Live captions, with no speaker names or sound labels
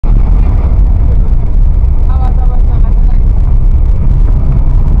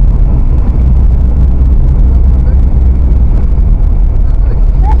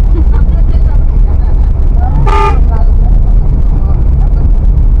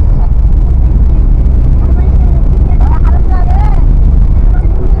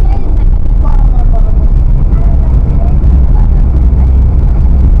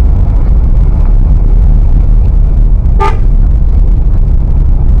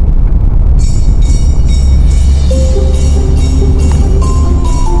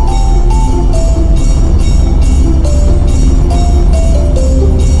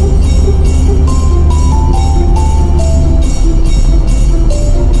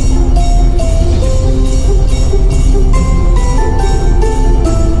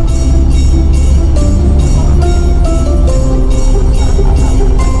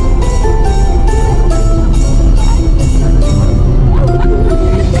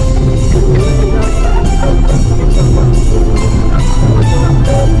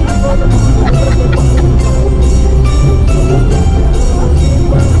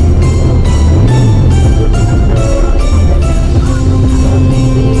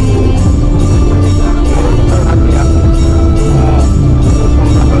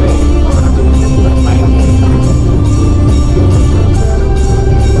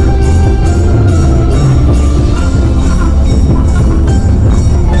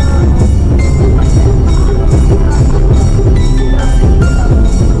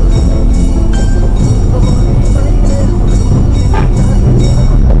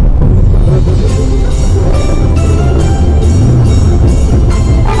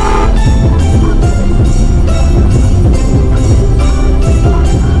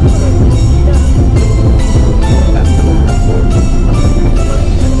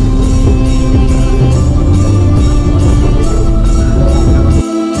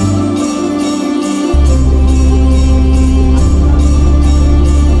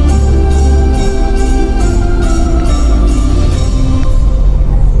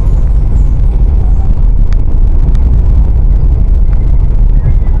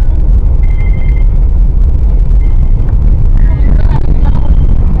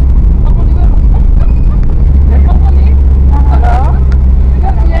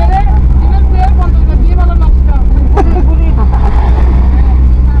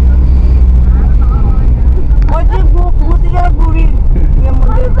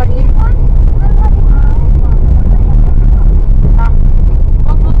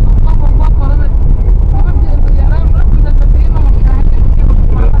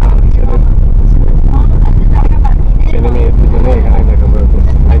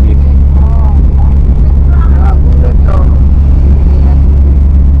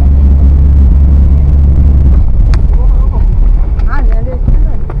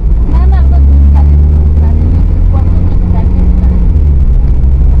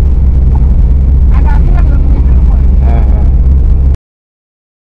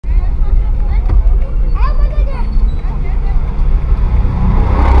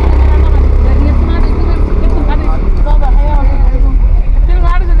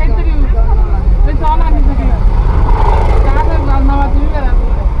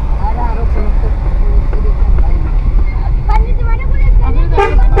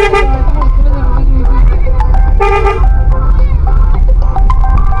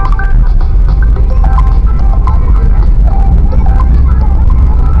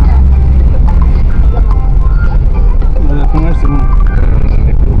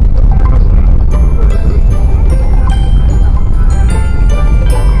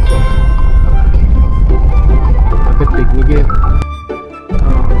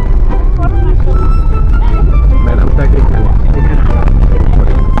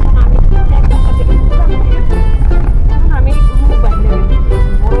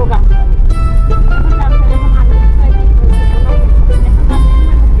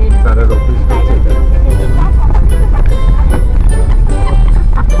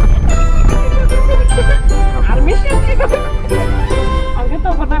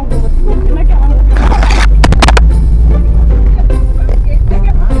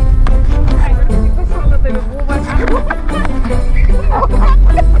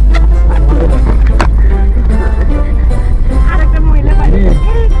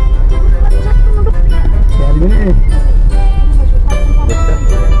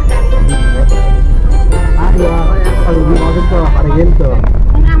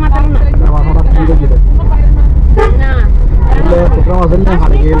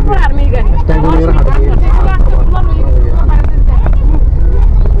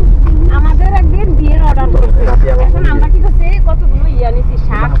আমাদের একদিন বিয়ের অর্ডার করতে এখন আমরা কি করছি কতগুলো ইয়া নিছি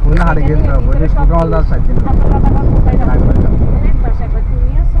শাক না হাড়ে গেল বলে সকাল দাস সাইকেল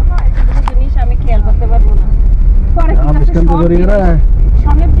তুমিও চলো এতগুলো জিনিস আমি খেয়াল করতে পারবো না পরে কি বিস্কুট ধরি রে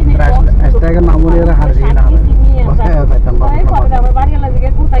সব জিনিস এস্টাকে নামুরে রে হাড়ে গেল না তাই পরে আমার বাড়ি লাগে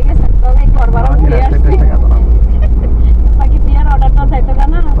কোথায় গেছে তবে করবার বাকি বিয়ের অর্ডারটা যাইতো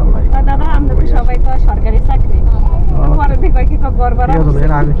না দাদা আমরা তো সবাই তো সরকারি চাকরি পরে থেকে কি করবার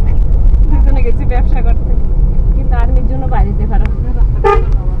দুজনে গেছি ব্যবসা করতে কিন্তু আর্মির জন্য বাড়িতে পারো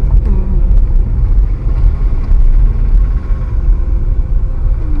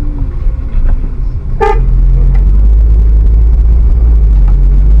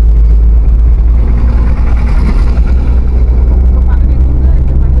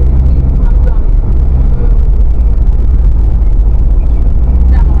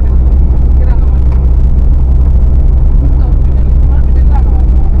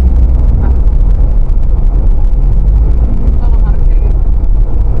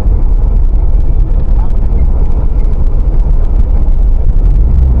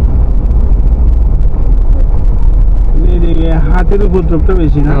হাতের উপদ্রবটা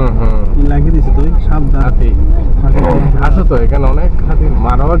বেশি না লাগিয়ে দিছে তুই সাবধান আসো তো এখানে অনেক হাতি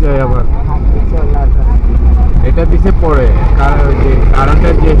মারাও যায় আবার এটা দিছে পরে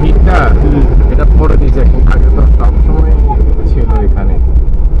কারেন্টের যে হিটটা এটা পরে দিছে আগে তো সবসময় ছিল এখানে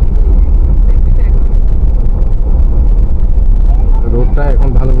রোডটা এখন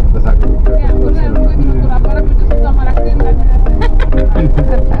ভালো করতেছে আগে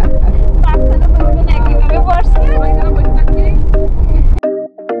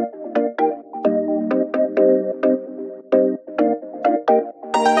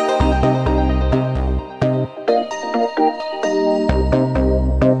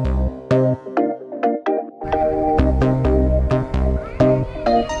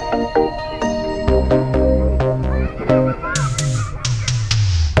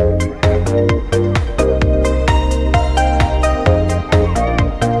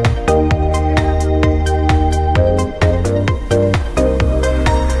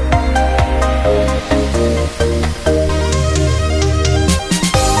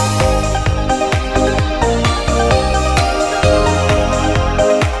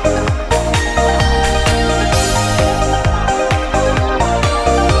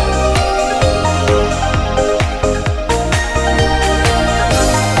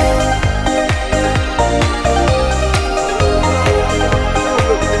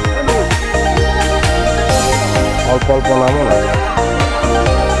অল্প নামো না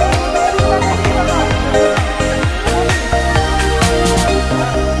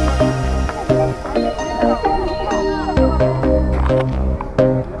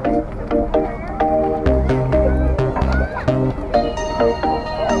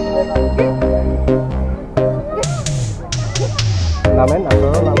নামেন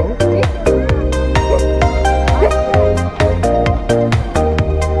আপনারা নামেন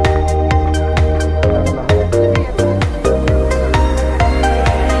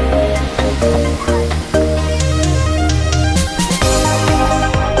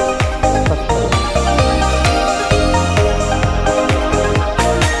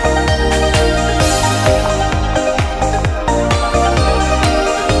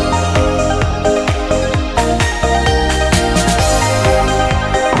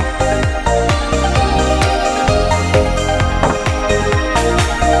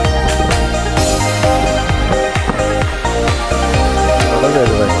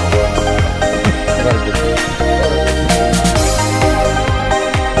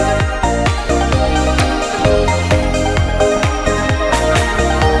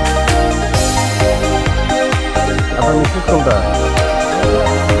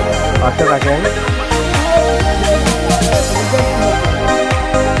পাশে রাখেন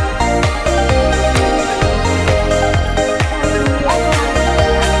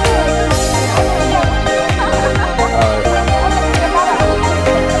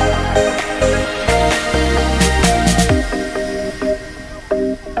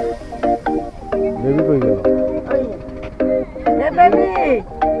বেবি কই গেল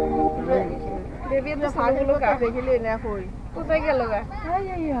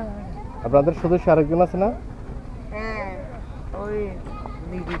আপনাদের সদস্য আরেকজন আছে না? হ্যাঁ ওই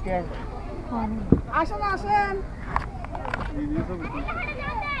দিদিটা আসেন আসেন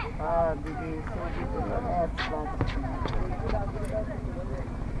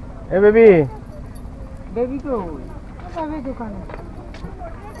এ বেবি বেবি তো যাবে দোকানে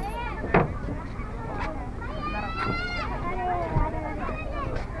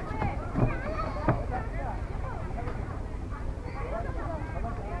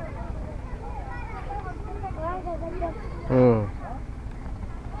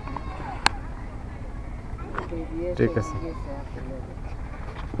ঠিক আছে।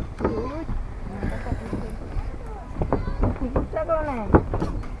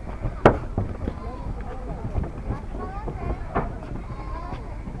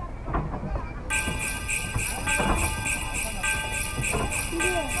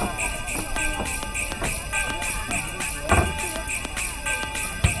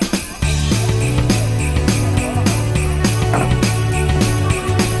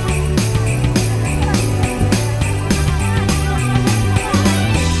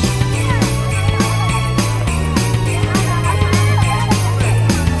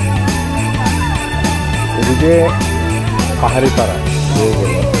 এদিকে পাহাড়ি পাড়া,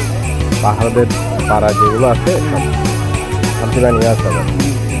 পাহাড়দের পাড়া যেগুলো আছে সব নিয়ে আসতে হবে।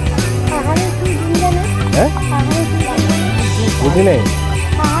 হ্যাঁ বুঝি নেই,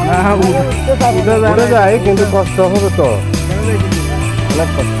 উঠে যায় কিন্তু কষ্ট হবে তো, অনেক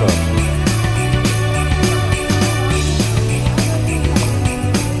কষ্ট।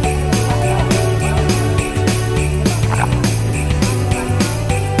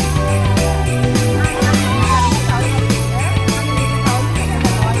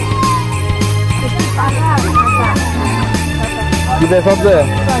 सबसे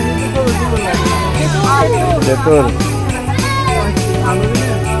बेतुल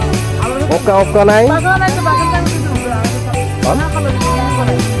ओका ओका नहीं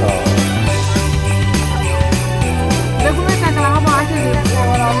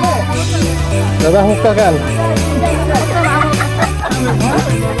दादा हुक्का kan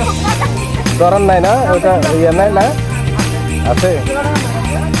doran নাই না ওটা ইয়া নাই না আছে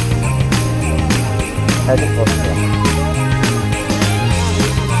এটা কষ্ট।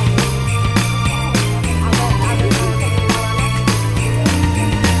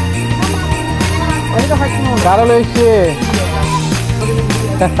 কারণ এসে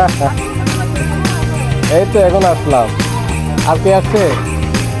এই তো এখন আসলাম। আর কে আছে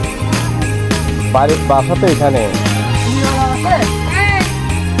বাড়ির বাসাতে? এখানে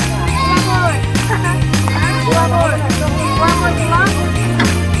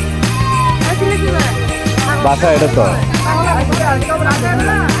বাসা এটা তো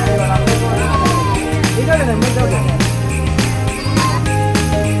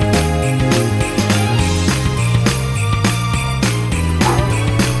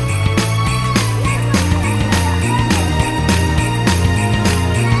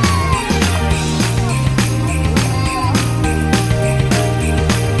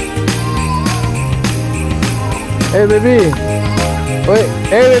Hey baby, wait,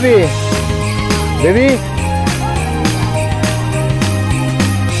 hey baby, baby.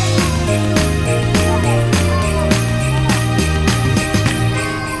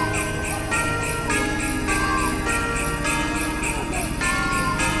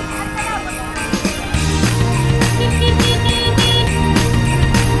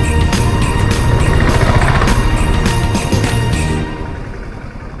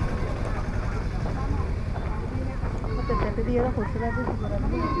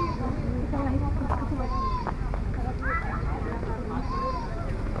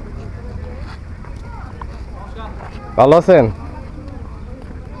 ভালো আছেন?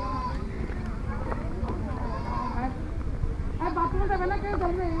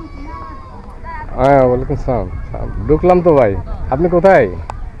 হ্যাঁ ওয়ালাইকুম সালাম। ঢুকলাম তো ভাই, আপনি কোথায়?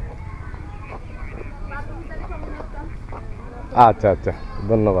 আচ্ছা আচ্ছা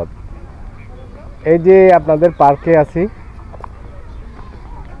ধন্যবাদ। এই যে আপনাদের পার্কে আছি।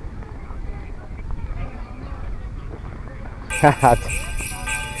 আচ্ছা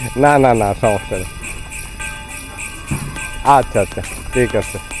না না না সমস্যা নেই। আচ্ছা আচ্ছা ঠিক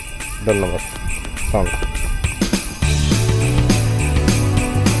আছে ধন্যবাদ।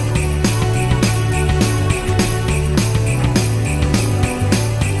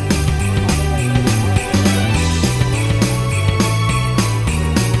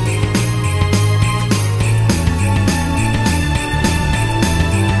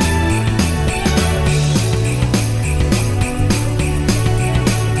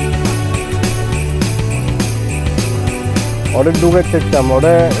 ওটা ডুবে চেকতাম,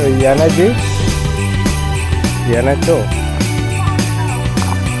 ওটা ইয়ানাইছি ইয়ানাই তো।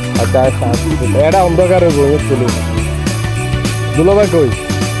 আচ্ছা এটা অন্ধকারে বই তুলি দুলোভাই কই?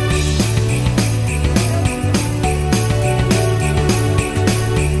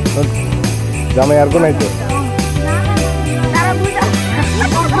 জামাই আর নাই তো?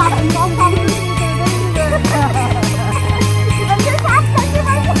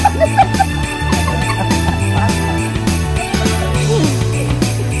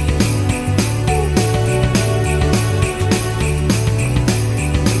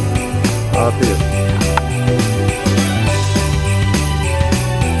 ঠিক আছে।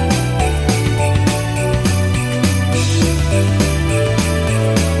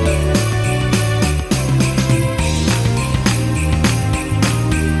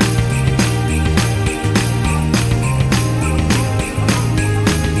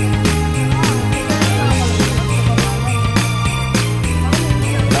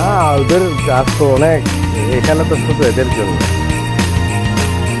 গাছ তো অনেক, এখানে তো শুধু এদের জন্য।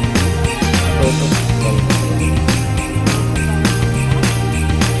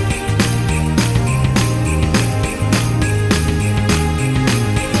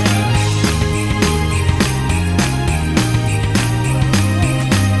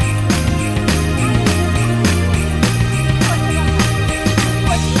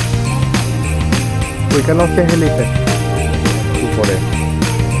 ওইখানে হচ্ছে হেলিপ্যাড, উপরে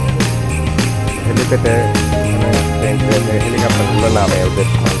হেলিপ্যাডে মানে হেলিকপ্টারগুলো নামে ওদের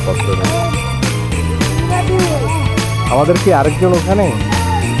মালপত্র। আমাদের কি আরেকজন ওখানে?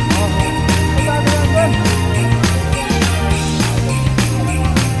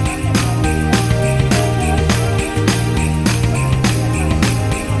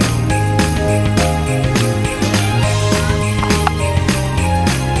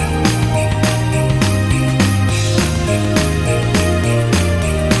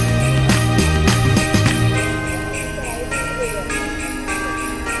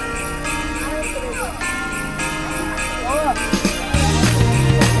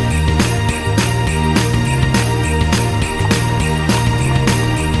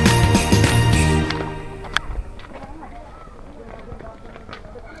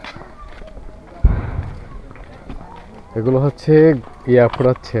 এগুলো হচ্ছে ইয়া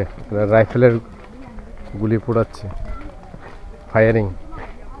পোড়াচ্ছে, রাইফেলের গুলি পোড়াচ্ছে, ফায়ারিং।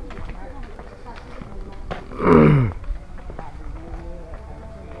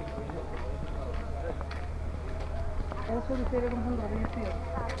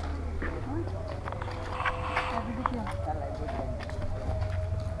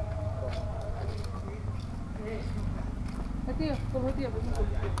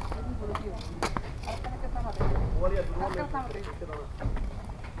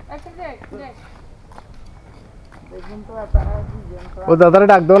 ও দাদারে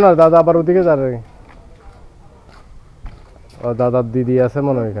ডাক দাও না, দাদা আবার ওদিকে যাবে। ও দাদার দিদি আছে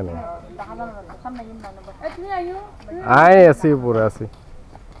মনে হয় এখানে। আয় আসি, উপরে আসি।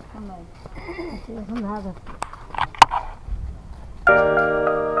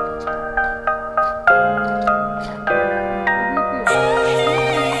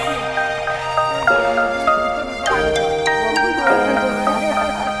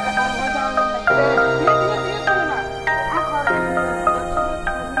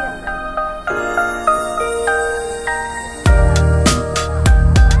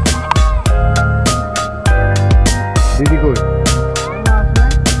 দিদি কই?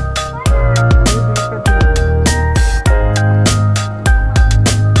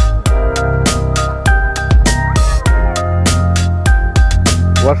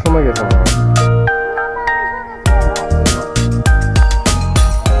 ওয়ার সময় গেছে না।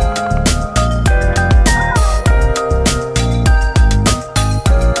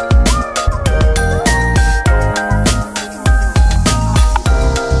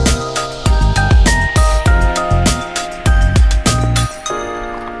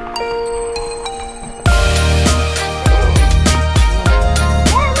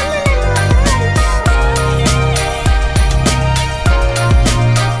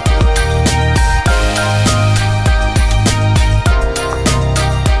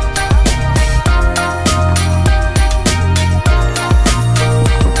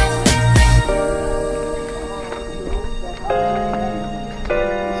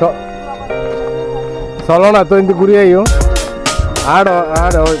 চলো না তো কিন্তু ঘুরে আইও। আর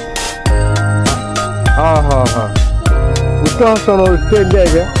হ্যাঁ হ্যাঁ হ্যাঁ উঠতে হচ্ছে না, উঠতে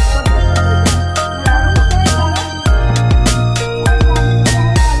যাইবে।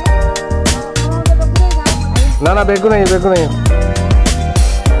 না না বেগু নাই, বেগু নাই।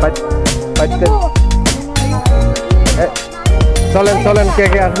 চলেন চলেন, কে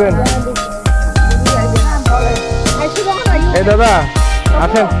কে আসবেন? এই দাদা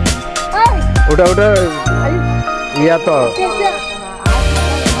আসেন। ওটা ওটা ইয়া তো,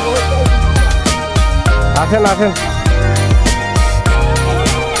 আসেন আসেন।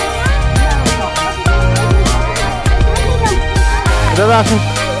 দাদা আসেন।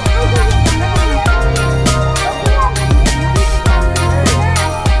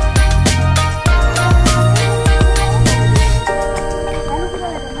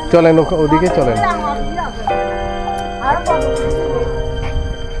 চলেন ওদিকে চলেন।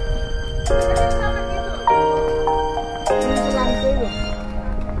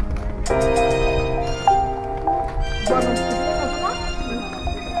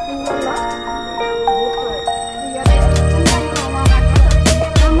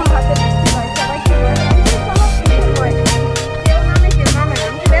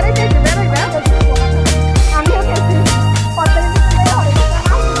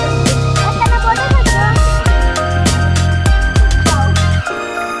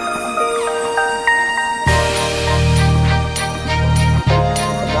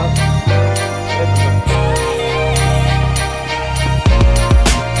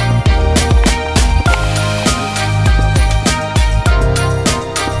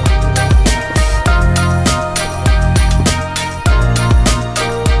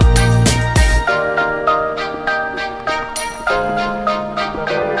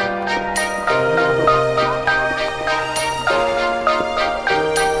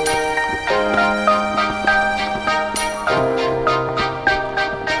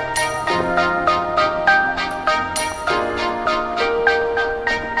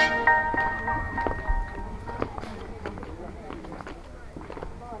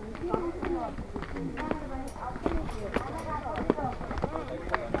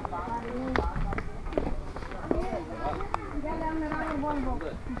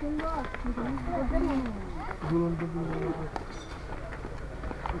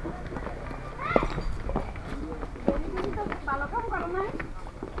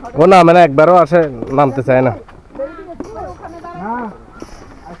 ও না মানে একবারও আসে নামতে চায় না।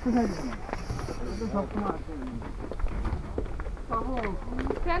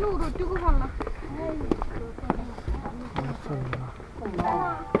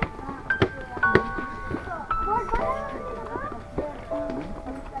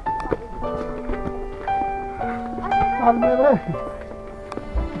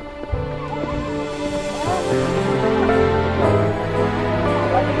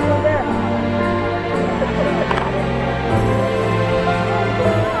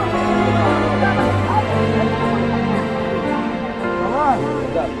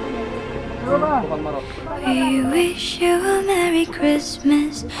 We wish you a Merry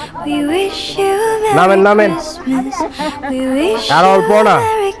Christmas. We wish you a Merry Christmas. We wish you a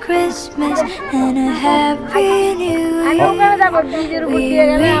Merry Christmas and a Happy New Year. We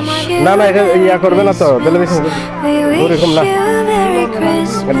wish you a Merry Christmas. We wish you a Merry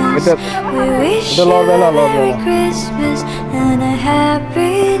Christmas. We wish you a Merry Christmas and a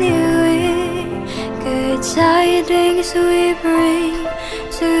Happy New Year. Good tidings we bring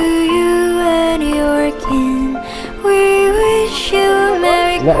to you and your kin. We wish you a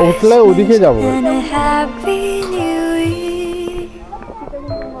Merry Christmas and a Happy New Year.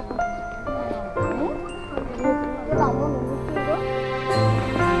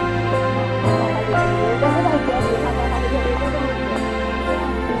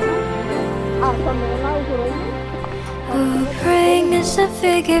 Oh, bring us a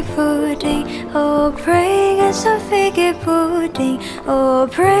figgy pudding. Oh, bring us a figgy pudding. Oh,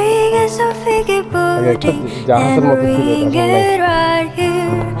 bring us a figgy pudding and bring it right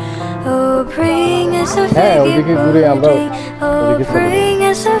here. Oh, bring us a figgy pudding. Oh, bring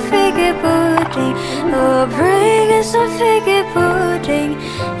us a figgy pudding. Oh, bring us a figgy pudding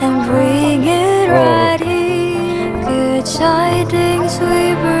and bring it right here. Good tidings we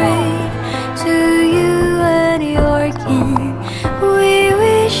bring to you and your kin. We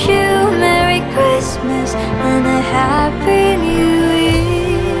wish you Merry Christmas and a Happy New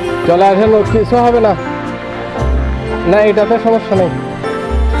Year. চলে আসেন, কিছু হবে না, না এটাতে সমস্যা নেই।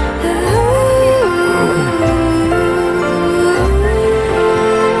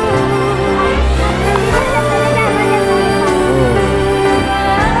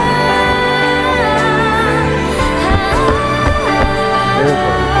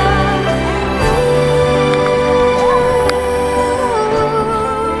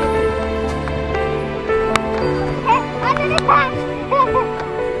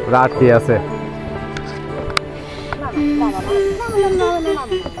 রাত কি আছে?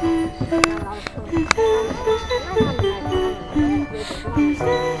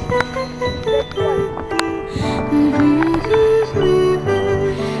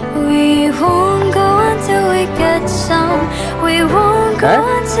 We won't go until we get some. We won't go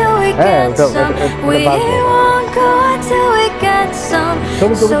until we get some. We won't go until we get some.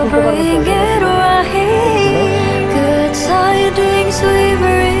 So bring it right here. Good tidings we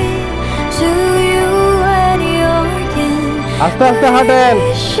bring to you and your kin. আস্তে আস্তে হাঁটেন,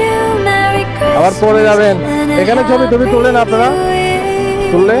 আবার পরে যাবেন। এখানে ছবি টবি তোলেন আপনারা,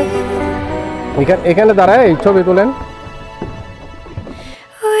 তুললে এখানে দাঁড়ায় এই ছবি তোলেন।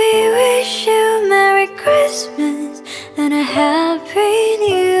 We wish you Merry Christmas and a Happy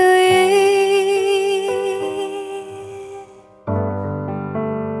New Year.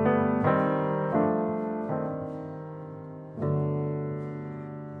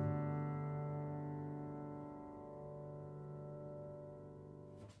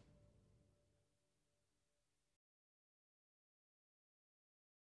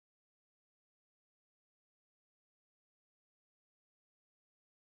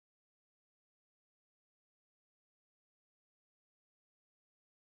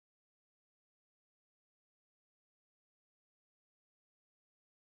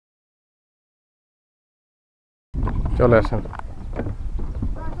 চলে আসেন।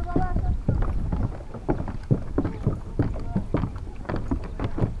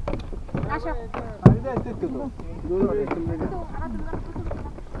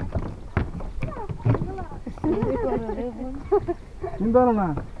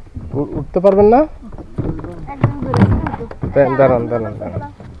 উঠতে পারবেন না? দাঁড়ান দাঁড়ান দাঁড়ান,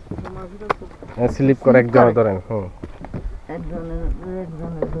 স্লিপ করে একজনে ধরেন।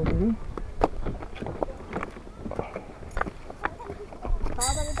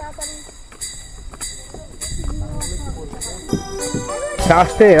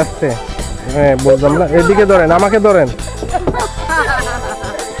 আস্তে আস্তে, হ্যাঁ বললাম না, এদিকে ধরেন, আমাকে ধরেন।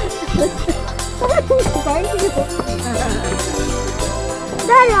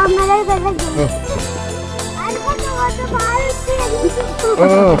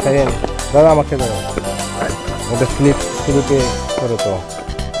 দাদা আমাকে দাও ওটা স্লিপ শুরুতে করো তো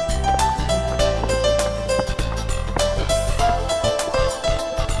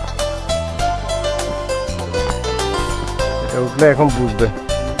এটা উঠলে এখন বুঝবে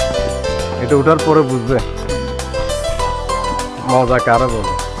এটা উঠার পরে বুঝবে মজা কারা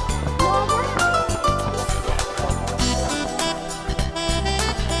বলবে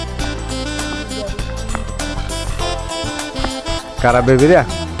কারা বেবিরা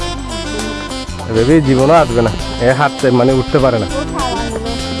বেবি জীবনও আসবে না এ হাঁটতে মানে উঠতে পারে না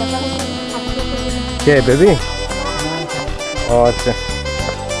কে বেবি ও আচ্ছা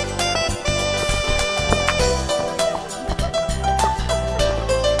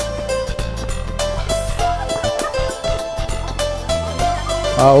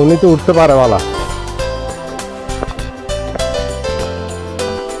উনি তো উঠতে পারে বালা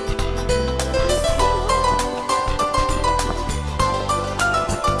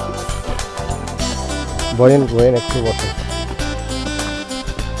বলেন বলেন একটু বসে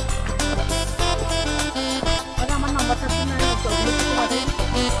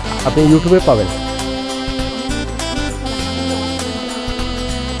আপনি ইউটিউবে পাবেন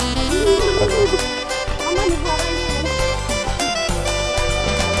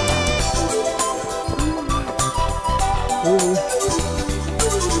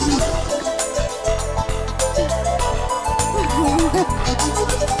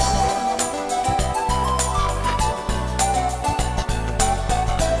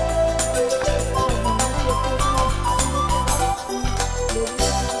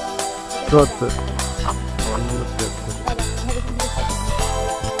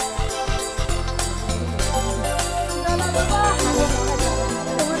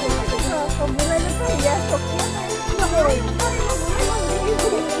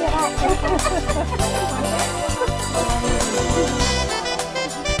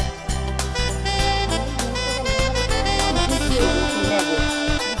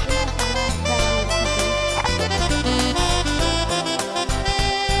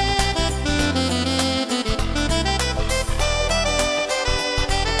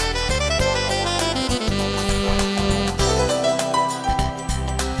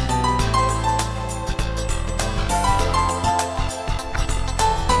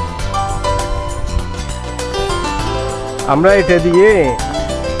আমরা এটা দিয়ে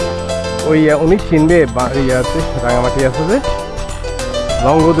ওই উনি চিনবে ইয়াতে রাঙামাটি আছে যে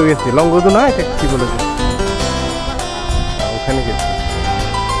লংগদু গেছি লংগদু না এটা কি বলেছে ওখানে গেছি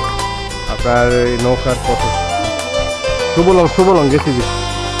আপনার নৌকার পথে শুভলং গেছি যে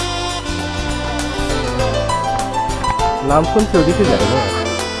নাম শুনছি ওদিকে যায় না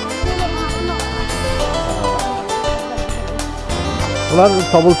ওনার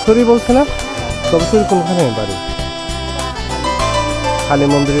সবলছড়ি বলছে না সবলছড়ি কোনখানে বাড়ি কালী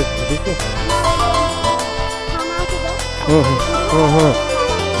মন্দিরের দিকে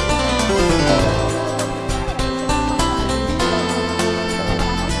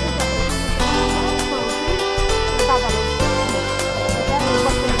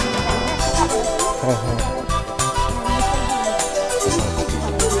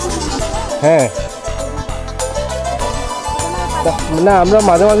হ্যাঁ না আমরা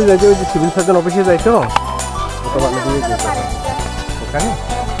মাঝে মাঝে যাই ওই যে সিভিল সার্জন অফিসে যাই তো ওখানে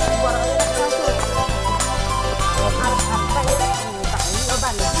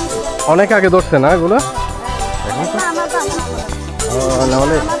অনেক আগে ধরছে না এগুলো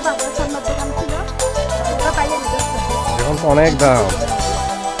নাহলে এখন তো অনেক দাম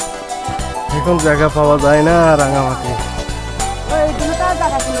এখন জায়গা পাওয়া যায় না রাঙামাটি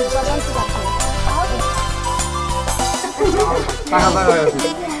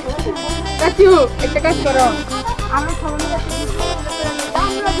একটা কাজ করো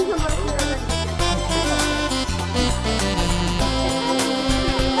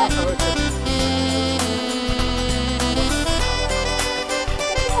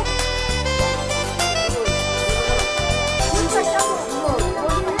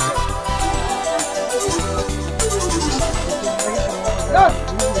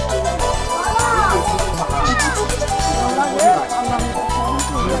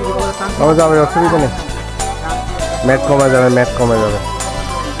যাবে অসুবিধা নেই ম্যাট কমে যাবে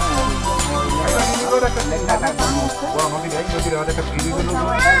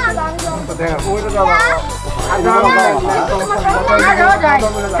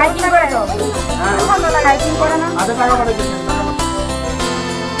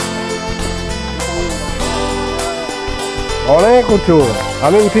অনেক উঁচু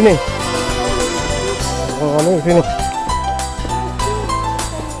আমি উঠিনি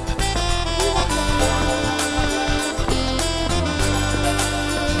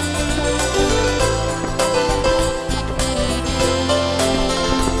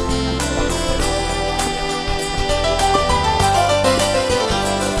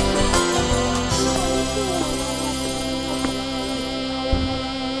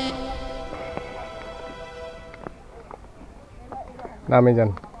নামে যান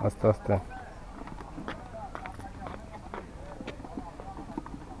আস্তে আস্তে।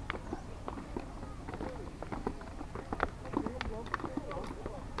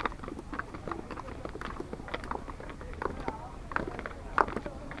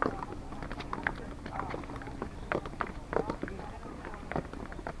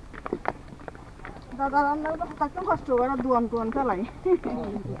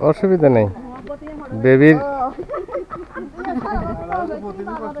 অসুবিধা নেই, বেবির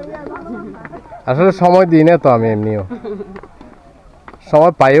আসলে সময় দিই না তো, আমি এমনিও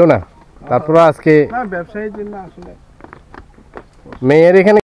সময় পাইও না। তারপরে আজকে ব্যবসায়ীর জন্য আসলে মেয়ের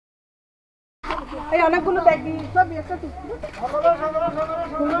এখানে অনেকগুলো দেখি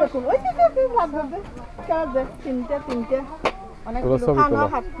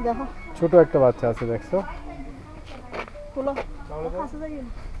ছোট একটা বাচ্চা আছে দেখছো,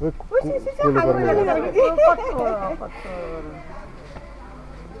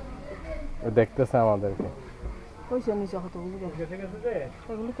 দেখতেছে আমাদেরকে।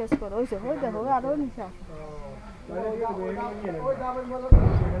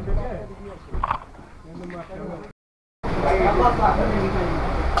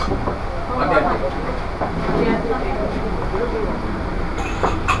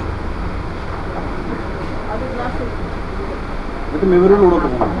 itu memory load होता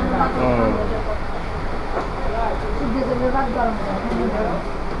है।